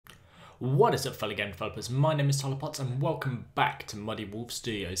What is up, fellow game developers? My name is Tyler Potts and welcome back to Muddy Wolf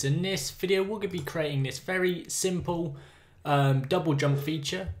Studios. In this video, we're going to be creating this very simple double jump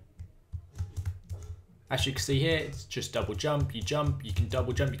feature. As you can see here, it's just double jump, you can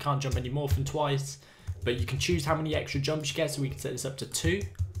double jump, you can't jump any more than twice, but you can choose how many extra jumps you get, so we can set this up to 2.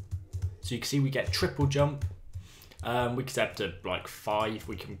 So you can see we get triple jump, we can set up to like 5,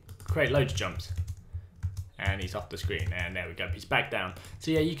 we can create loads of jumps. And he's off the screen, and there we go, he's back down. So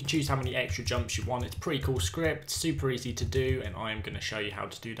yeah, you can choose how many extra jumps you want. It's a pretty cool script, super easy to do, and I am going to show you how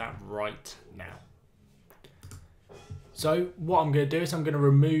to do that right now. So what I'm going to do is I'm going to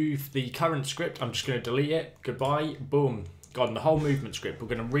remove the current script. I'm just going to delete it. Goodbye. Boom. Gone. The whole movement script. We're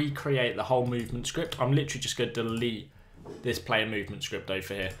going to recreate the whole movement script. I'm literally just going to delete this player movement script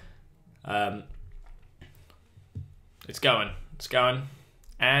over here. It's going,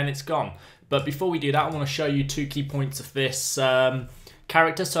 and it's gone. But before we do that, I want to show you 2 key points of this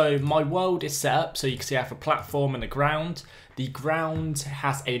character. So my world is set up, so you can see I have a platform and a ground. The ground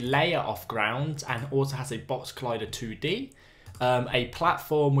has a layer of ground and also has a box collider 2D. A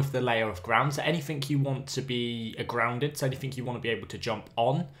platform with the layer of ground, so anything you want to be grounded, so anything you want to be able to jump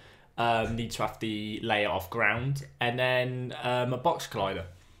on needs to have the layer of ground. And then a box collider.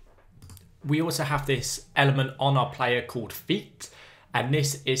 We also have this element on our player called feet. And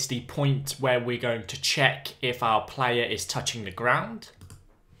this is the point where we're going to check if our player is touching the ground.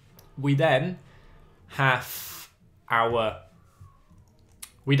 We then have on our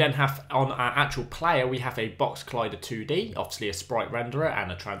actual player, we have a box collider 2D, obviously a sprite renderer and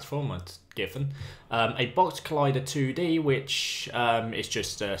a transformer given. A box collider 2D, which is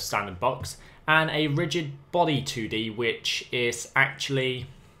just a standard box, and a rigid body 2D, which is actually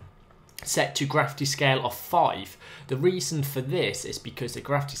set to gravity scale of 5. The reason for this is because the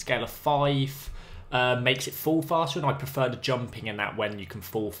gravity scale of 5 makes it fall faster, and I prefer the jumping in that when you can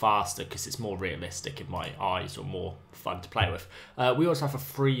fall faster because it's more realistic in my eyes, or more fun to play with. We also have a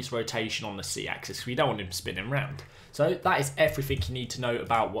freeze rotation on the C-axis because we don't want him spinning around. So that is everything you need to know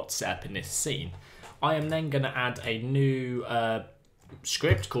about what's set up in this scene. I am then going to add a new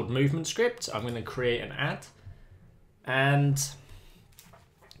script called movement script. I'm going to create an add, and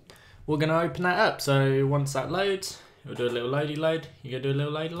we're going to open that up. So once that loads, we'll do a little loady load. You going to do a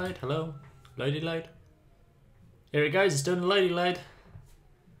little loady load? Hello? Loady load. Here it goes. It's doing a loady load.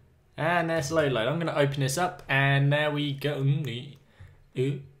 And there's a load load. I'm going to open this up, and there we go. Load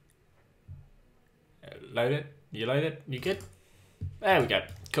it. You load it. You good? There we go.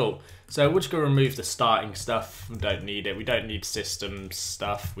 Cool. So we're just going to remove the starting stuff. We don't need it. We don't need system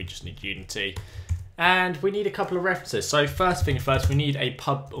stuff. We just need Unity. And we need a couple of references. So first thing first, we need a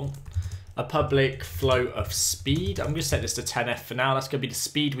public float of speed. I'm going to set this to 10F for now. That's going to be the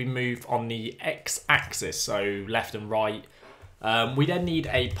speed we move on the X-axis, so left and right. We then need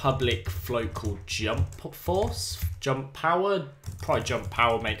a public float called jump force, jump power. Probably jump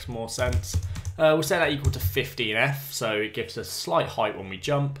power makes more sense. We'll set that equal to 15F, so it gives us slight height when we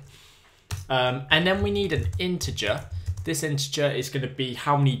jump. And then we need an integer. This integer is going to be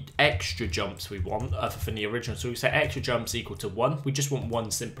how many extra jumps we want other than the original. So we say extra jumps equal to 1. We just want 1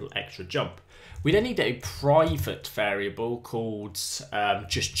 simple extra jump. We then need a private variable called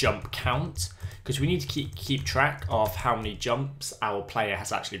just jump count, because we need to keep track of how many jumps our player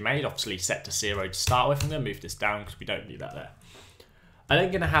has actually made. Obviously set to 0 to start with. I'm going to move this down because we don't need that there. I'm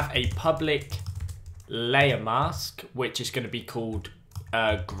then going to have a public layer mask, which is going to be called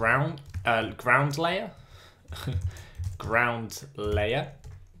ground layer. Ground layer,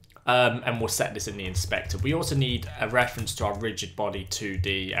 and we'll set this in the inspector. We also need a reference to our rigid body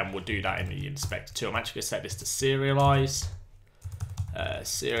 2D, and we'll do that in the inspector too. I'm actually going to set this to serialize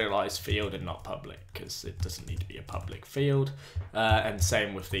field and not public, because it doesn't need to be a public field. And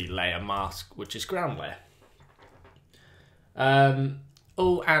same with the layer mask, which is ground layer.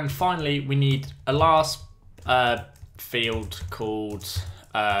 Oh, and finally we need a last field called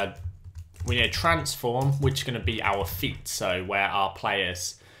we need a transform, which is going to be our feet. So where our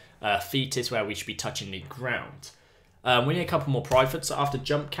player's feet is where we should be touching the ground. We need a couple more privates. So after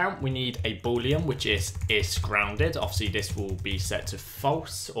jump count, we need a boolean, which is grounded. Obviously, this will be set to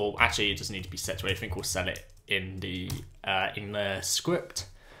false, or actually, it doesn't need to be set to anything. We'll set it in the script.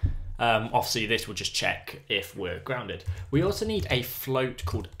 Obviously, this will just check if we're grounded. We also need a float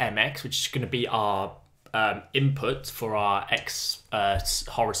called mx, which is going to be our input for our X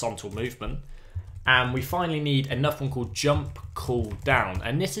horizontal movement. And we finally need another one called jump cooldown,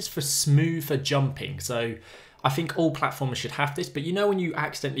 and this is for smoother jumping. So I think all platformers should have this, but you know when you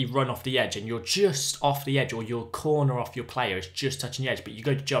accidentally run off the edge and you're just off the edge, or your corner off your player is just touching the edge, but you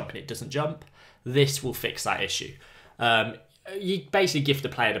go to jump and it doesn't jump? This will fix that issue. you basically give the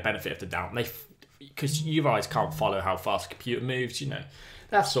player the benefit of the doubt. Because you guys can't follow how fast a computer moves, you know,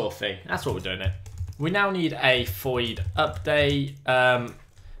 that sort of thing. That's what we're doing here. We now need a void update,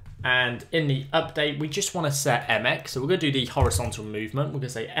 and in the update, we just want to set mx. So we're going to do the horizontal movement. We're going to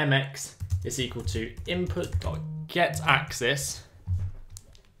say mx is equal to input.getAxis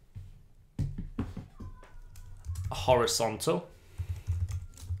horizontal.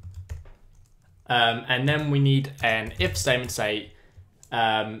 And then we need an if statement to say,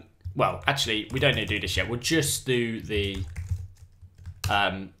 well, actually, we don't need to do this yet. We'll just do the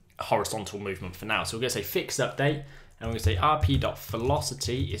horizontal movement for now. So we're going to say fixed update, and we're going to say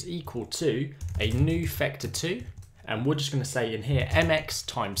rp.velocity is equal to a new vector 2, and we're just going to say in here mx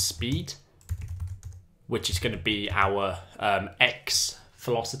times speed, which is going to be our x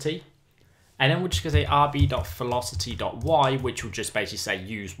velocity. And then we're just going to say rb.velocity.y, which will just basically say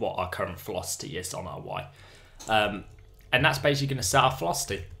use what our current velocity is on our y. And that's basically going to set our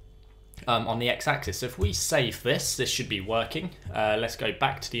velocity on the x-axis. So if we save this, this should be working. Let's go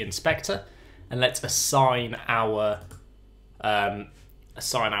back to the inspector and let's assign our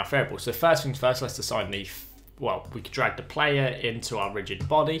variable. So first things first, let's assign the, well, we can drag the player into our rigid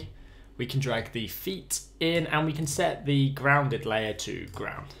body. We can drag the feet in, and we can set the grounded layer to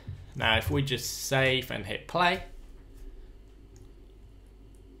ground. Now, if we just save and hit play,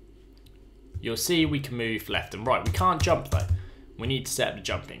 you'll see we can move left and right. We can't jump though. We need to set up the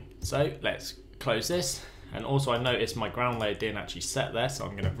jumping. So let's close this. And also I noticed my ground layer didn't actually set there, so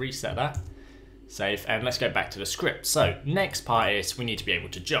I'm going to reset that. Save, and let's go back to the script. So next part is we need to be able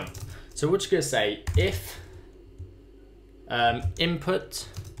to jump. So we're just going to say if input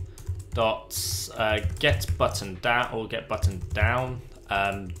dot get button down or get button down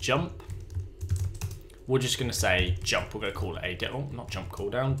jump. We're just going to say jump. We're going to call it not jump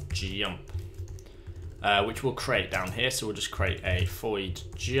cooldown, jump, which we'll create down here. So we'll just create a void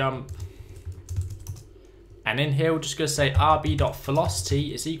jump, and in here we're just going to say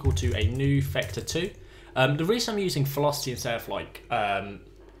rb.velocity is equal to a new vector 2. The reason I'm using velocity instead of like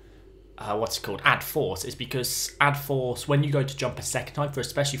what's it called, add force, is because add force, when you go to jump a second time,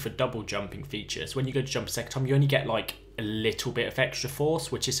 especially for double jumping features, when you go to jump a second time, you only get like a little bit of extra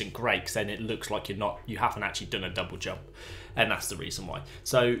force, which isn't great because then it looks like you haven't actually done a double jump, and that's the reason why.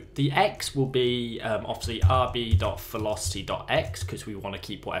 So the x will be obviously rb.velocity.x because we want to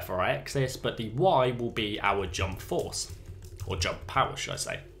keep whatever our x is, but the y will be our jump force, or jump power should I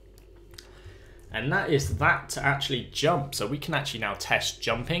say. And that is that to actually jump. So we can actually now test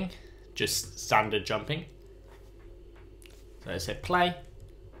jumping, just standard jumping. So let's hit play.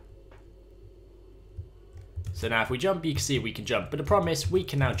 So now if we jump, you can see we can jump, but the problem is we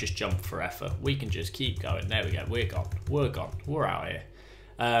can now just jump forever. We can just keep going. There we go. We're gone. We're gone. We're out here.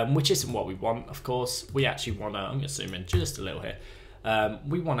 Which isn't what we want, of course. We actually want to, I'm going to zoom in just a little here.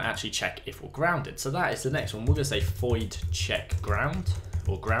 We want to actually check if we're grounded. So that is the next one. We're going to say void check ground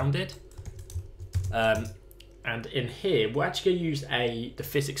or grounded. And in here, we're actually going to use the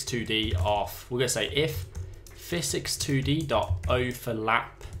Physics2D of, we're going to say if Physics2D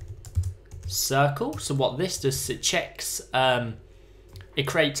OverlapCircle. So what this does, it checks, it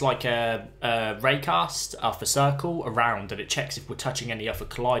creates like a raycast of the circle around, and it checks if we're touching any other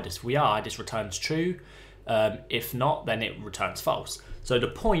colliders. If we are, this returns true. If not, then it returns false. So the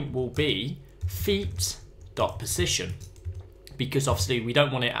point will be feet.position, because obviously we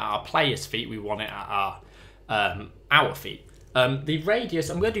don't want it at our player's feet, we want it at our feet. The radius,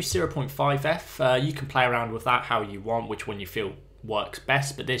 I'm going to do 0.5f. You can play around with that how you want, which one you feel works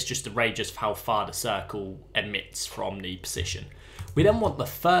best, but there's just the radius of how far the circle emits from the position. We then want the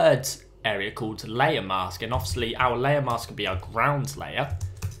third area called layer mask, and obviously our layer mask can be our ground layer.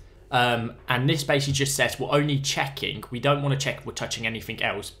 And this basically just says we're only checking, we don't want to check if we're touching anything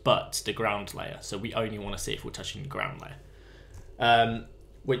else but the ground layer. So we only want to see if we're touching the ground layer.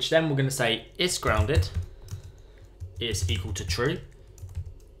 Which then we're going to say is grounded is equal to true.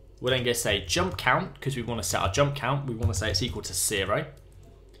 We're then going to say jump count, because we want to set our jump count. We want to say it's equal to 0.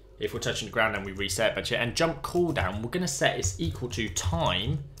 If we're touching the ground, then we reset it. And jump cooldown, we're going to set is equal to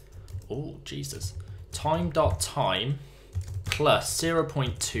time. Oh, Jesus. Time.time plus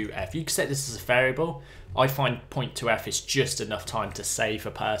 0.2f. You can set this as a variable. I find 0.2f is just enough time to save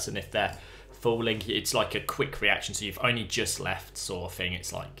a person if they're falling. It's like a quick reaction, so you've only just left sort of thing.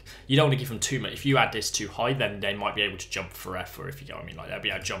 It's like you don't want to give them too much. If you add this too high, then they might be able to jump forever, if you know what I mean. Like they'll be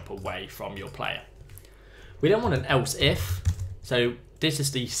able to jump away from your player. We don't want an else if. So this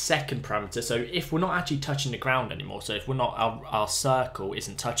is the second parameter. So if we're not actually touching the ground anymore, so if we're not, our circle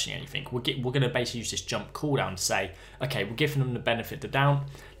isn't touching anything, we're going to basically use this jump cooldown to say, okay, we're giving them the benefit of the doubt.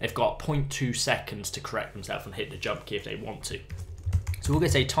 They've got 0.2 seconds to correct themselves and hit the jump key if they want to. So we're going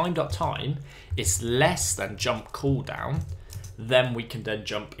to say time.time is less than jump cooldown, then we can then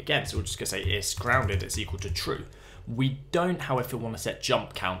jump again. So we're just going to say is grounded is equal to true. We don't, however, want to set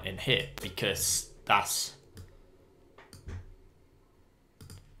jump count in here because that's...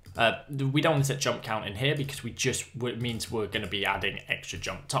 we don't want to set jump count in here because it means we're going to be adding extra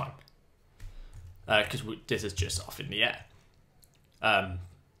jump time. Because this is just off in the air.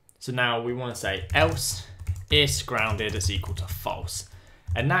 So now we want to say else is grounded is equal to false.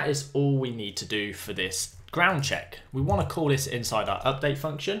 And that is all we need to do for this ground check. We want to call this inside our update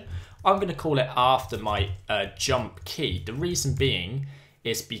function. I'm going to call it after my jump key. The reason being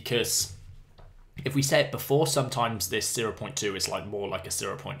is because if we say it before, sometimes this 0.2 is like more like a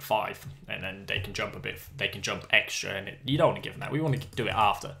 0.5, and then they can jump a bit, they can jump extra, and you don't want to give them that. We want to do it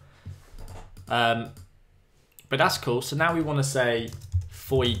after. But that's cool. So now we want to say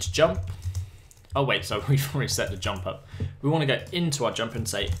void jump. Oh wait, so we've already set the jump up. We want to go into our jump and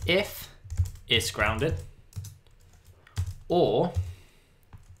say if is grounded or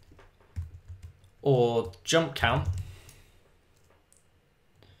jump count.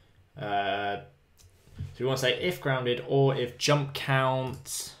 So we want to say if grounded or if jump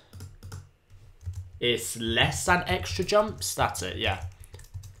count is less than extra jumps. That's it, yeah.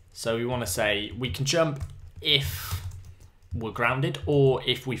 So we want to say we can jump if we're grounded or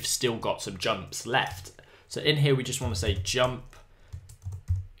if we've still got some jumps left. So in here we just want to say jump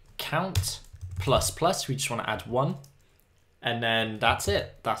count plus plus. We just want to add 1. And then that's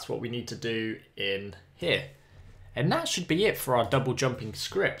it. That's what we need to do in here. And that should be it for our double jumping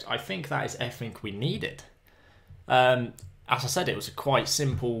script. I think that is everything we needed. As I said, it was a quite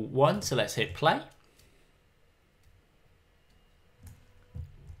simple one. So let's hit play.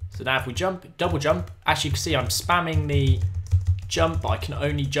 So now if we jump, double jump, as you can see, I'm spamming the jump, but I can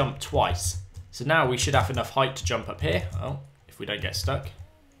only jump twice. So now we should have enough height to jump up here. Oh, if we don't get stuck.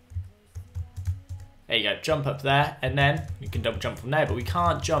 There you go, jump up there, and then you can double jump from there, but we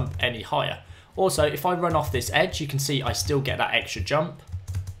can't jump any higher. Also, if I run off this edge, you can see I still get that extra jump.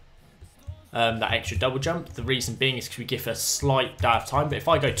 That extra double jump. The reason being is because we give a slight dive time, but if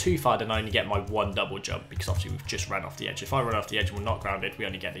I go too far, then I only get my 1 double jump, because obviously we've just ran off the edge. If I run off the edge and we're not grounded, we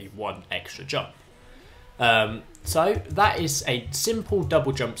only get the 1 extra jump. So that is a simple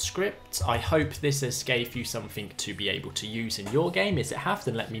double jump script. I hope this has gave you something to be able to use in your game. If it have,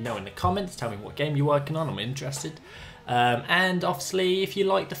 then let me know in the comments. Tell me what game you're working on. I'm interested. And obviously, if you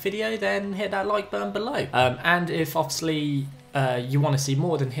liked the video, then hit that like button below. And if obviously you want to see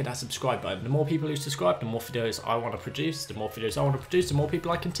more, then hit that subscribe button. The more people who subscribe, the more videos I want to produce. The more videos I want to produce, the more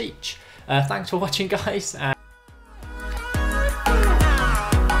people I can teach. Thanks for watching, guys.